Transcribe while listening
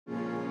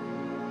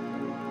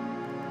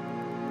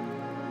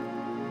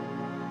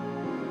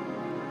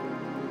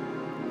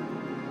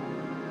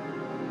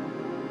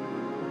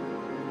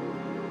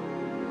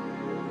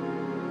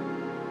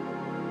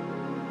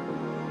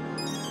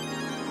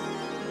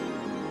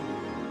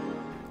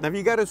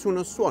Navigare su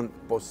uno swan,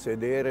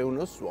 possedere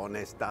uno swan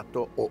è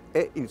stato o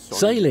è il sogno.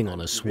 Sailing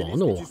on a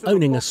swan or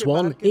owning a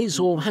swan is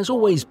or has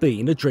always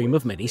been a dream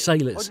of many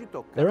sailors.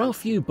 There are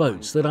few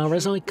boats that are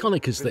as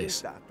iconic as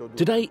this.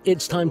 Today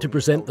it's time to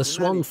present the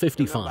Swan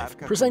 55,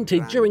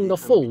 presented during the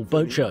fall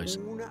boat shows.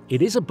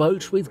 It is a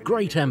boat with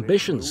great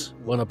ambitions,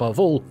 one above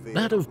all,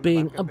 that of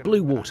being a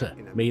blue water,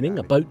 meaning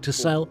a boat to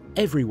sail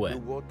everywhere.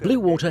 Blue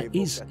water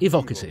is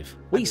evocative.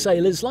 We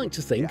sailors like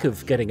to think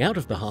of getting out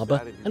of the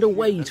harbour and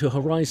away to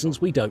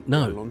horizons we don't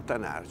know.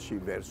 Allontanarci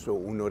verso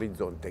un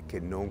orizzonte che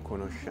non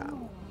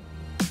conosciamo.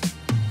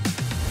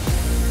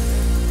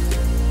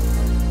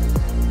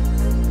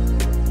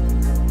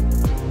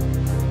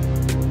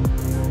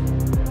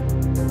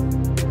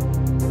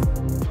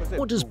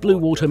 What does blue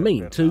water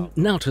mean to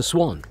Nautor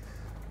Swan?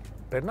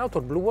 To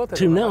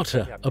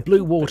Nautor, a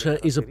blue water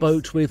is a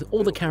boat with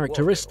all the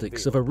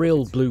characteristics of a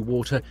real blue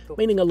water,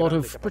 meaning a lot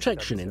of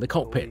protection in the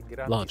cockpit,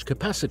 large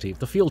capacity of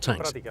the fuel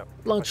tanks,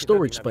 large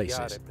storage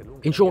spaces.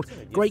 In short,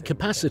 great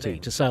capacity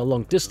to sail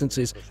long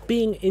distances,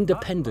 being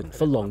independent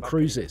for long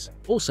cruises.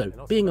 Also,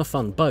 being a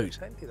fun boat.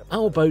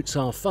 Our boats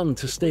are fun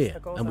to steer,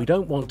 and we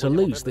don't want to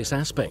lose this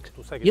aspect.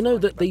 You know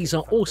that these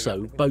are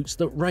also boats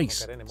that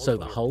race, so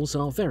the hulls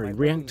are very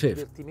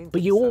reactive.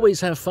 But you always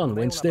have fun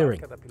when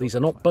steering. These are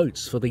not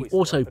boats for the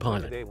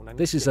autopilot.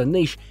 This is a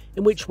niche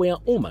in which we are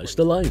almost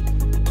alone.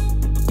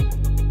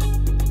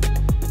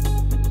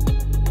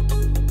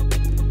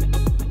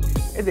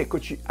 Ed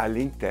eccoci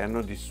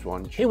all'interno di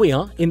Swan. Here we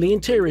are in the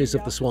interiors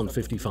of the Swan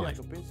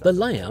 55. The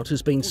layout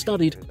has been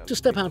studied to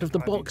step out of the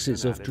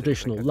boxes of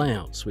traditional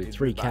layouts with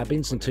 3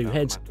 cabins and 2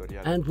 heads,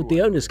 and with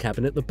the owner's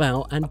cabin at the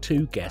bow and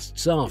 2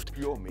 guests aft.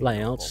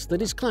 Layouts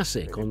that is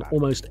classic on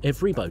almost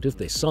every boat of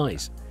this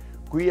size.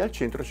 Qui al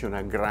centro c'è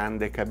una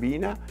grande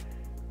cabina.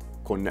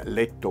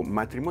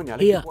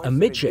 Here,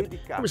 amidship,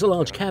 there is a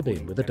large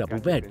cabin with a double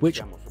bed,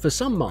 which, for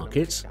some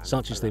markets,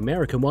 such as the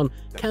American one,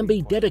 can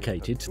be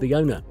dedicated to the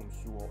owner.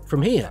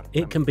 From here,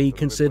 it can be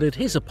considered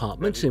his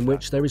apartment, in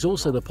which there is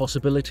also the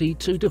possibility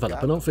to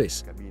develop an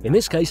office. In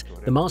this case,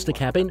 the master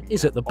cabin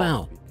is at the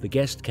bow, the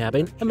guest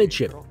cabin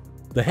amidship.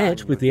 The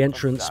head, with the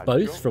entrance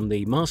both from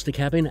the master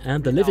cabin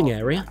and the living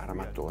area.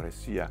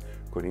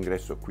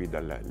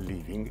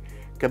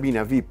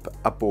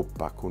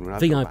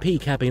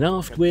 VIP cabin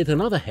aft with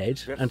another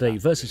head and a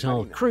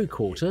versatile crew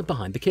quarter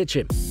behind the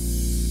kitchen.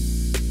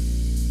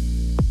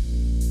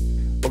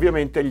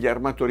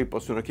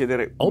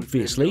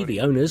 Obviously,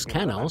 the owners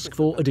can ask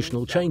for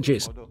additional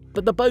changes,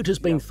 but the boat has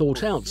been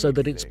thought out so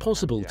that it's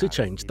possible to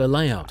change the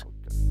layout.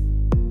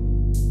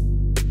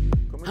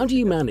 How do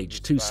you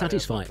manage to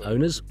satisfy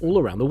owners all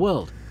around the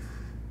world?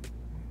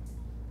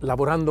 By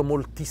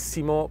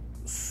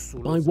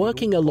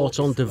working a lot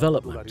on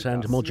development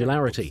and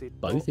modularity,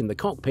 both in the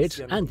cockpit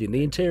and in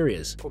the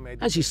interiors.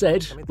 As you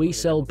said, we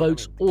sell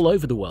boats all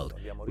over the world.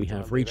 We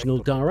have regional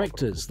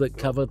directors that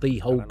cover the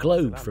whole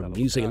globe, from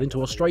New Zealand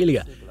to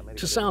Australia,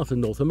 to South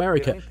and North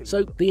America,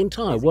 so the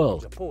entire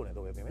world.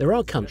 There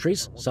are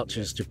countries, such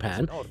as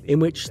Japan, in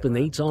which the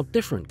needs are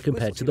different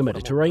compared to the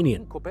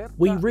Mediterranean.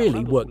 We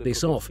really work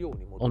this off.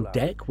 On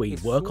deck, we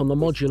work on the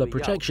modular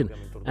protection,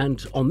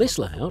 and on this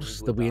layout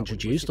that we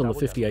introduced on the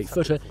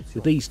 58-footer,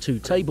 with these 2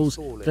 tables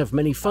that have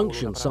many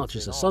functions such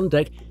as a sun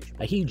deck,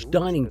 a huge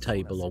dining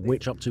table on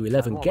which up to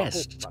 11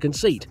 guests can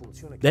seat.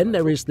 Then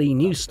there is the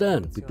new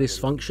stern with this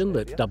function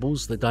that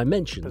doubles the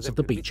dimensions of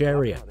the beach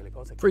area.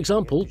 For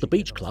example, the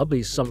beach club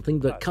is something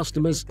that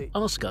customers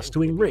ask us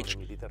to enrich,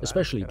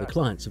 especially the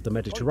clients of the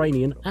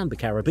Mediterranean and the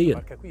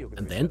Caribbean.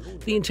 And then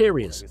the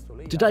interiors.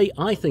 Today,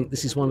 I think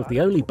this is one of the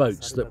only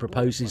boats that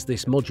proposes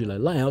this modular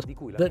layout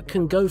that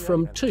can go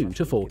from 2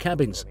 to 4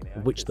 cabins,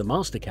 of which the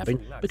master cabin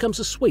becomes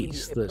a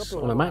suite that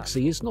on a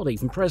maxi is not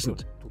even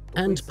present.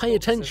 And pay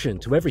attention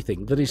to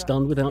everything that is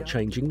done without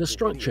changing the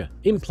structure,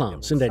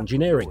 implants and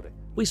engineering.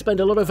 We spend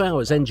a lot of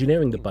hours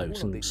engineering the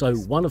boat, and so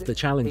one of the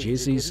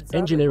challenges is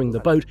engineering the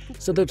boat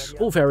so that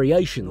all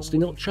variations do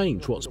not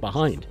change what's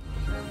behind.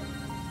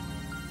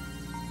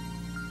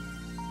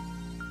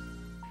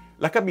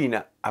 The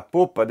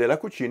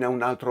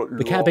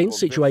cabin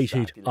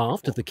situated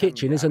aft of the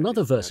kitchen is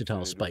another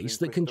versatile space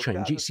that can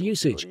change its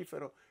usage.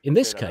 In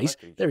this case,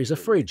 there is a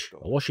fridge,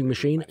 a washing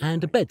machine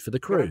and a bed for the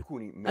crew.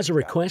 As a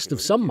request of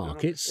some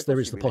markets,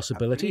 there is the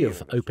possibility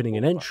of opening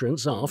an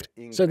entrance aft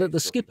so that the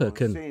skipper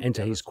can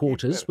enter his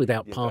quarters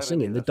without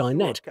passing in the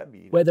dinette,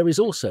 where there is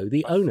also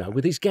the owner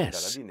with his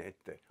guests.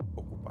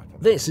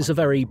 This is a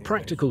very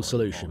practical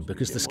solution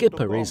because the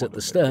skipper is at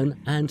the stern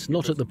and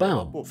not at the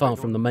bow, far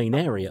from the main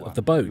area of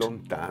the boat.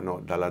 And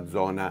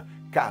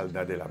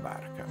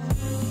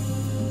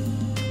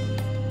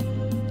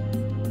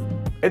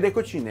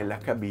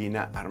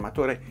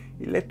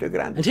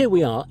here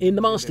we are in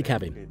the master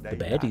cabin. The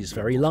bed is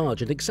very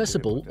large and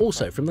accessible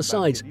also from the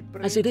sides,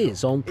 as it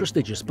is on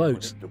prestigious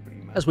boats.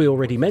 As we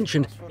already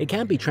mentioned, it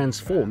can be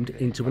transformed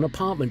into an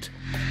apartment.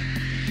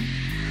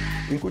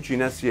 In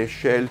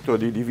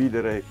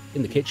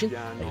the kitchen,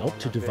 they opt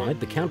to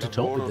divide the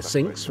countertop with the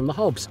sinks from the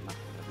hobs.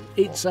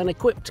 It's an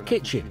equipped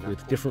kitchen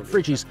with different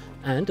fridges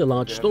and a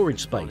large storage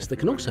space that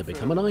can also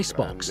become an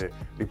icebox.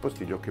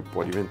 Ripostiglio che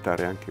può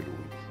diventare anche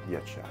lui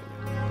ghiacciaio.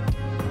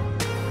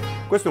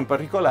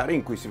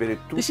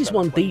 This is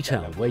one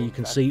detail where you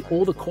can see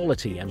all the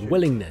quality and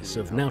willingness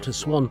of Nautor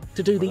Swan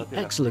to do the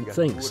excellent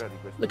things.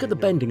 Look at the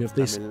bending of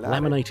this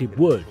laminated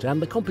wood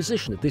and the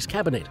composition of this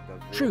cabinet.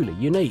 Truly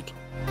unique.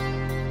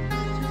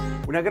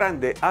 A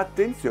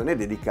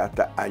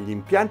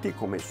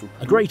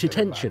great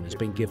attention has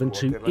been given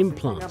to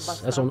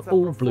implants, as on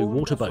all blue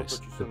water boats.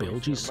 The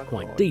bilge is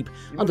quite deep.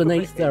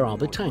 Underneath there are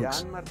the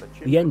tanks.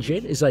 The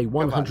engine is a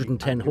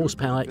 110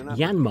 horsepower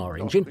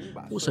Yanmar engine,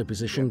 also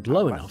positioned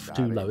low enough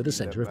to lower the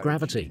centre of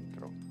gravity.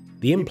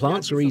 The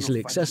implants are easily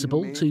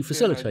accessible to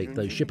facilitate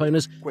those ship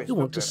owners who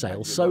want to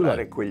sail solo.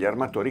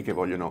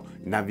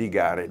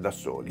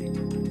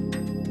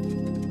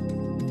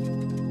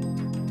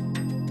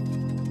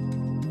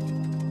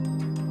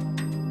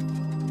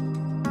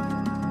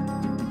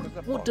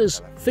 What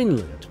does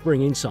Finland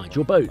bring inside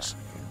your boats?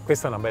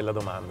 Questa è una bella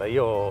domanda.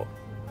 Io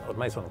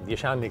ormai sono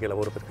 10 anni che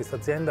lavoro per questa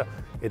azienda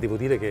e devo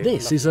dire che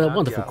This is a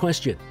wonderful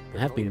question. I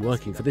have been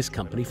working for this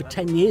company for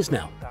 10 years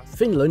now.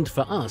 Finland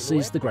for us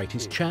is the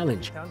greatest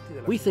challenge.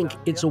 We think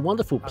it's a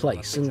wonderful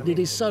place, and it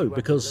is so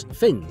because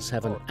Finns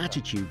have an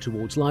attitude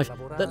towards life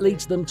that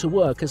leads them to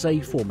work as a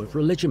form of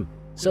religion.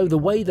 So the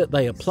way that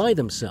they apply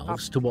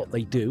themselves to what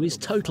they do is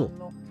total.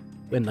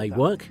 When they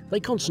work, they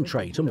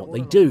concentrate on what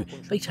they do.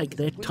 They take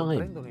their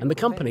time, and the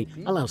company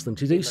allows them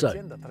to do so.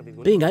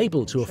 Being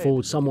able to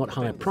afford somewhat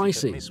higher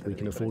prices, we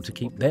can afford to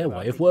keep their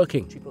way of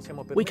working.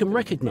 We can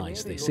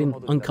recognise this in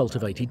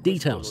uncultivated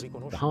details,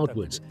 the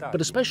hardwoods,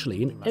 but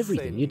especially in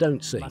everything you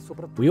don't see.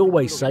 We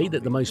always say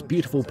that the most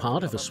beautiful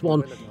part of a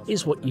swan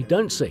is what you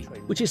don't see,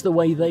 which is the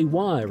way they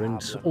wire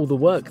and all the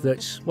work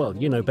that, well,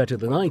 you know better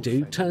than I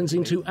do, turns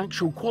into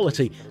actual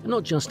quality and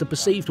not just a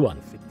perceived one.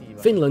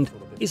 Finland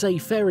is a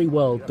fairy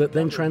world that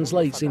then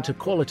translates into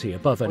quality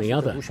above any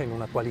other.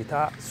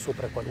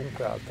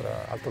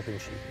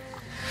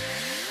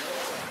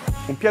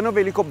 Un piano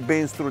velico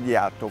ben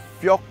studiato,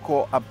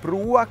 fiocco a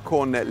prua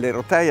con le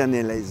rotaie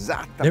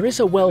nell'esatta. There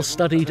is a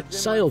well-studied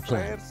sail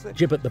plan.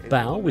 Jib at the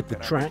bow with the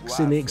tracks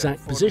in the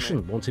exact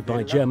position wanted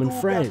by German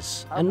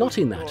frays, and not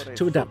in that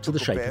to adapt to the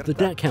shape of the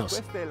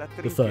deckhouse.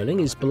 The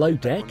furling is below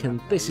deck,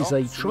 and this is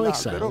a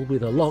trysail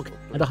with a lock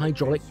and a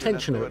hydraulic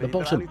tensioner at the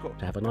bottom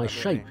to have a nice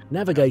shape,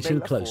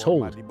 navigating close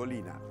hauled.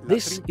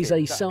 This is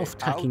a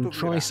self-tacking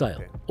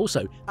trysail.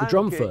 Also, the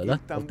drum furler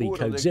of the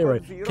Code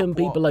Zero can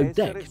be below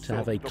deck to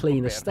have a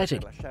clean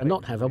aesthetic and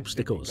not have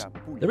obstacles.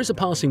 There is a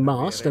passing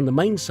mast, and the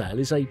mainsail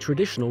is a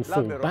traditional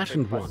full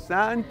battened one.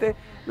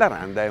 La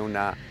randa è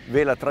una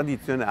vela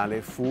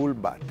tradizionale full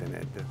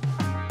battened.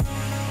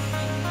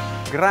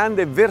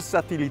 Grande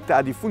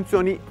versatilità di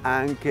funzioni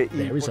anche in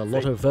There is a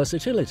lot of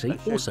versatility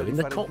also in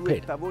the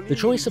cockpit. The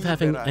choice of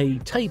having a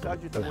table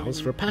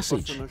allows for a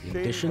passage. In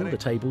addition, the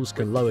tables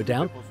can lower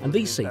down and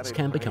these seats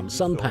can become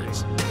sun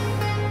pads.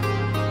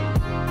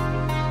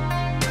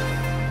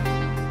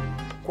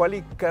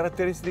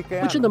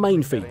 Which are the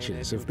main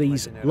features of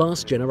these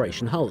last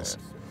generation hulls?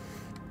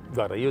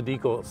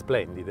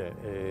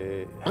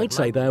 I'd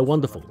say they are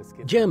wonderful.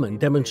 German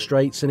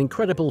demonstrates an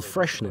incredible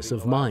freshness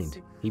of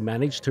mind. He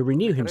managed to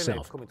renew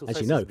himself. As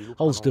you know,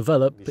 hulls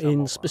develop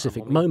in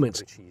specific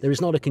moments. There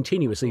is not a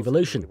continuous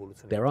evolution.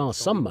 There are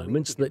some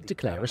moments that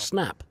declare a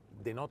snap.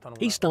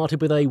 He started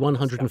with a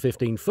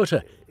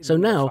 115-footer, so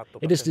now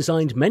it has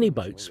designed many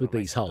boats with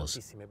these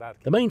hulls.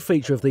 The main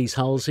feature of these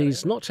hulls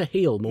is not to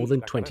heel more than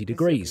 20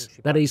 degrees.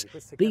 That is,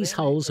 these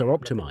hulls are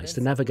optimised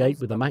to navigate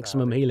with a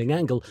maximum heeling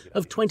angle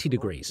of 20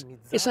 degrees.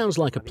 It sounds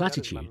like a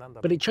platitude,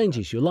 but it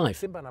changes your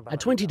life.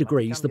 At 20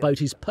 degrees, the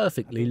boat is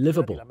perfectly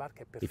livable.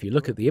 If you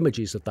look at the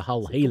images of the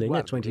hull heeling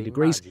at 20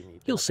 degrees,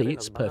 you'll see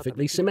it's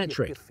perfectly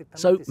symmetric.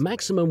 So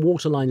maximum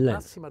waterline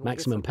length,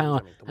 maximum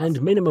power,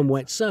 and minimum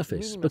wet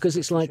surface, because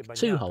it's like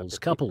two hulls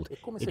coupled.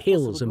 It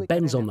heels and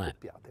bends on that.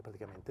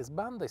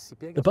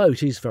 The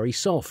boat is very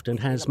soft and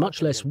has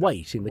much less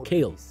weight in the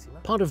keel.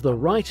 Part of the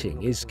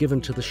writing is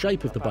given to the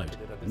shape of the boat,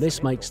 and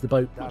this makes the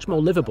boat much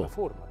more livable.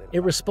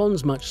 It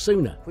responds much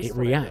sooner, it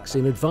reacts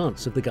in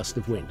advance of the gust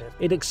of wind,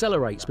 it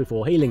accelerates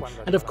before heeling,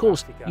 and of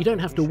course you don't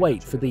have to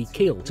wait for the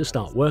keel to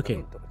start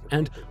working.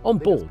 And on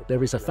board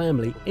there is a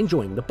family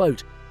enjoying the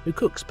boat, who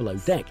cooks below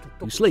deck,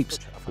 who sleeps,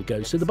 who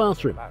goes to the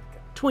bathroom.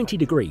 20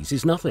 degrees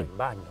is nothing.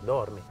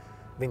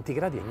 20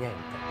 gradi è niente.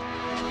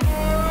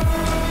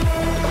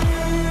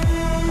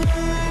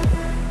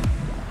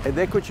 Ed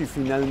eccoci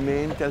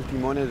finalmente al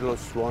timone dello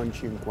Swan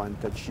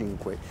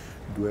 55.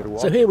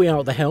 So here we are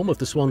at the helm of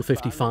the Swan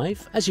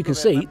 55. As you can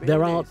see,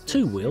 there are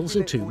 2 wheels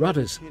and 2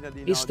 rudders.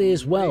 It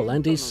steers well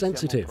and is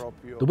sensitive.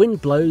 The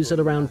wind blows at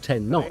around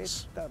 10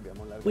 knots.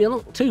 We are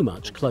not too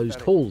much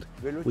closed-hauled.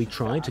 We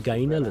try to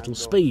gain a little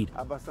speed,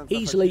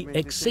 easily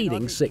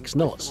exceeding 6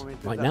 knots.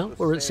 Right now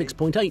we're at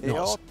 6.8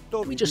 knots.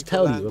 Let me just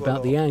tell you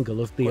about the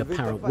angle of the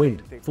apparent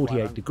wind,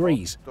 48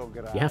 degrees.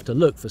 You have to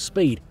look for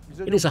speed.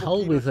 It is a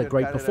hull with a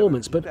great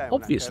performance, but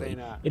obviously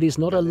it is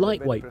not a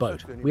lightweight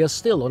boat. We are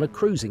still on a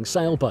cruising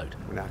sailboat.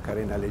 Una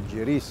carena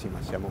leggerissima,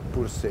 siamo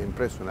pur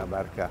sempre su una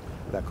barca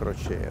da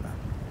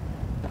crociera.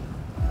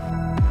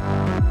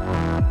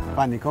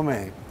 Vanni,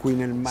 com'è qui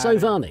nel mare? So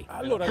Vanni,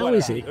 how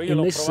is it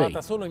in this sea?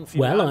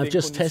 Well, I've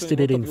just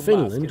tested it in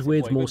Finland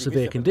with more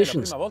severe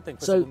conditions,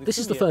 so this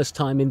is the first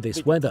time in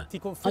this weather.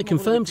 I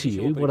confirm to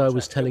you what I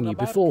was telling you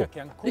before.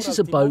 This is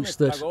a boat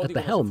that, at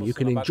the helm, you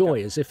can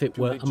enjoy as if it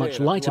were a much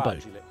lighter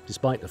boat,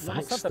 despite the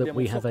fact that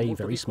we have a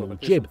very small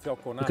jib,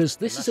 because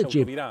this is a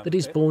jib that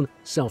is born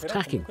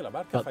self-tacking,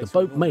 but the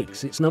boat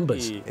makes its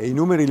numbers. E I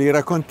numeri li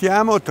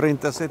raccontiamo,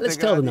 37 Let's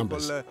tell the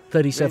numbers.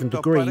 37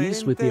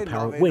 degrees with the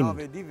apparent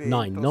wind,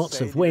 9 knots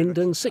of wind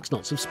and 6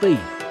 knots of speed.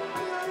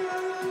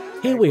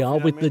 Here we are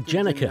with the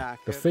Jenica.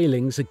 The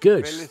feelings are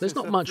good. There's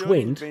not much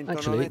wind.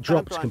 Actually, it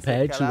dropped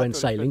compared to when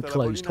sailing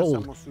closed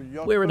hauled.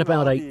 We're at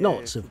about 8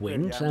 knots of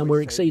wind and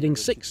we're exceeding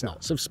 6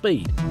 knots of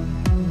speed.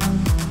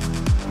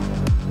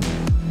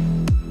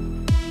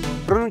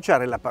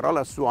 Pronunciare la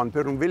parola swan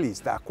per un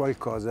velista ha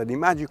qualcosa di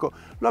magico,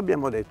 lo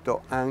abbiamo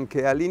detto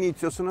anche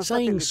all'inizio.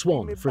 Saying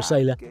swan for a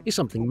sailor is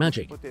something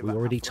magic. We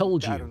already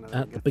told you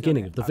at the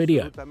beginning of the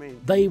video.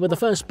 They were the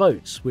first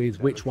boats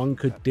with which one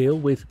could deal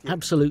with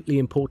absolutely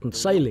important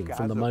sailing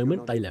from the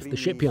moment they left the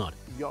shipyard.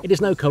 It is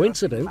no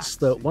coincidence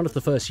that one of the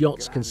first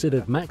yachts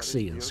considered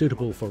maxi and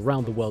suitable for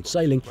round-the-world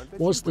sailing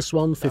was the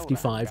Swan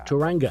 55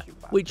 Turanga,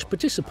 which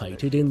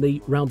participated in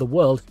the Round the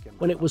World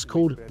when it was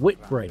called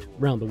Whitbread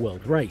Round the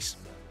World Race.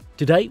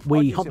 Today,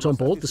 we hopped on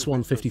board the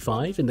Swan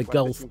 55 in the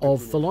Gulf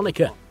of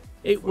Follonica.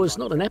 It was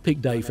not an epic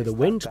day for the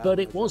wind, but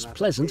it was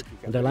pleasant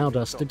and allowed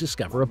us to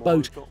discover a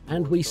boat,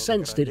 and we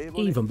sensed it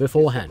even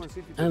beforehand.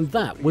 And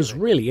that was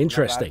really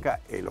interesting.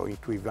 E lo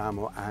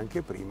intuivamo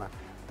anche prima,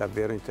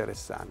 davvero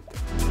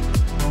interessante.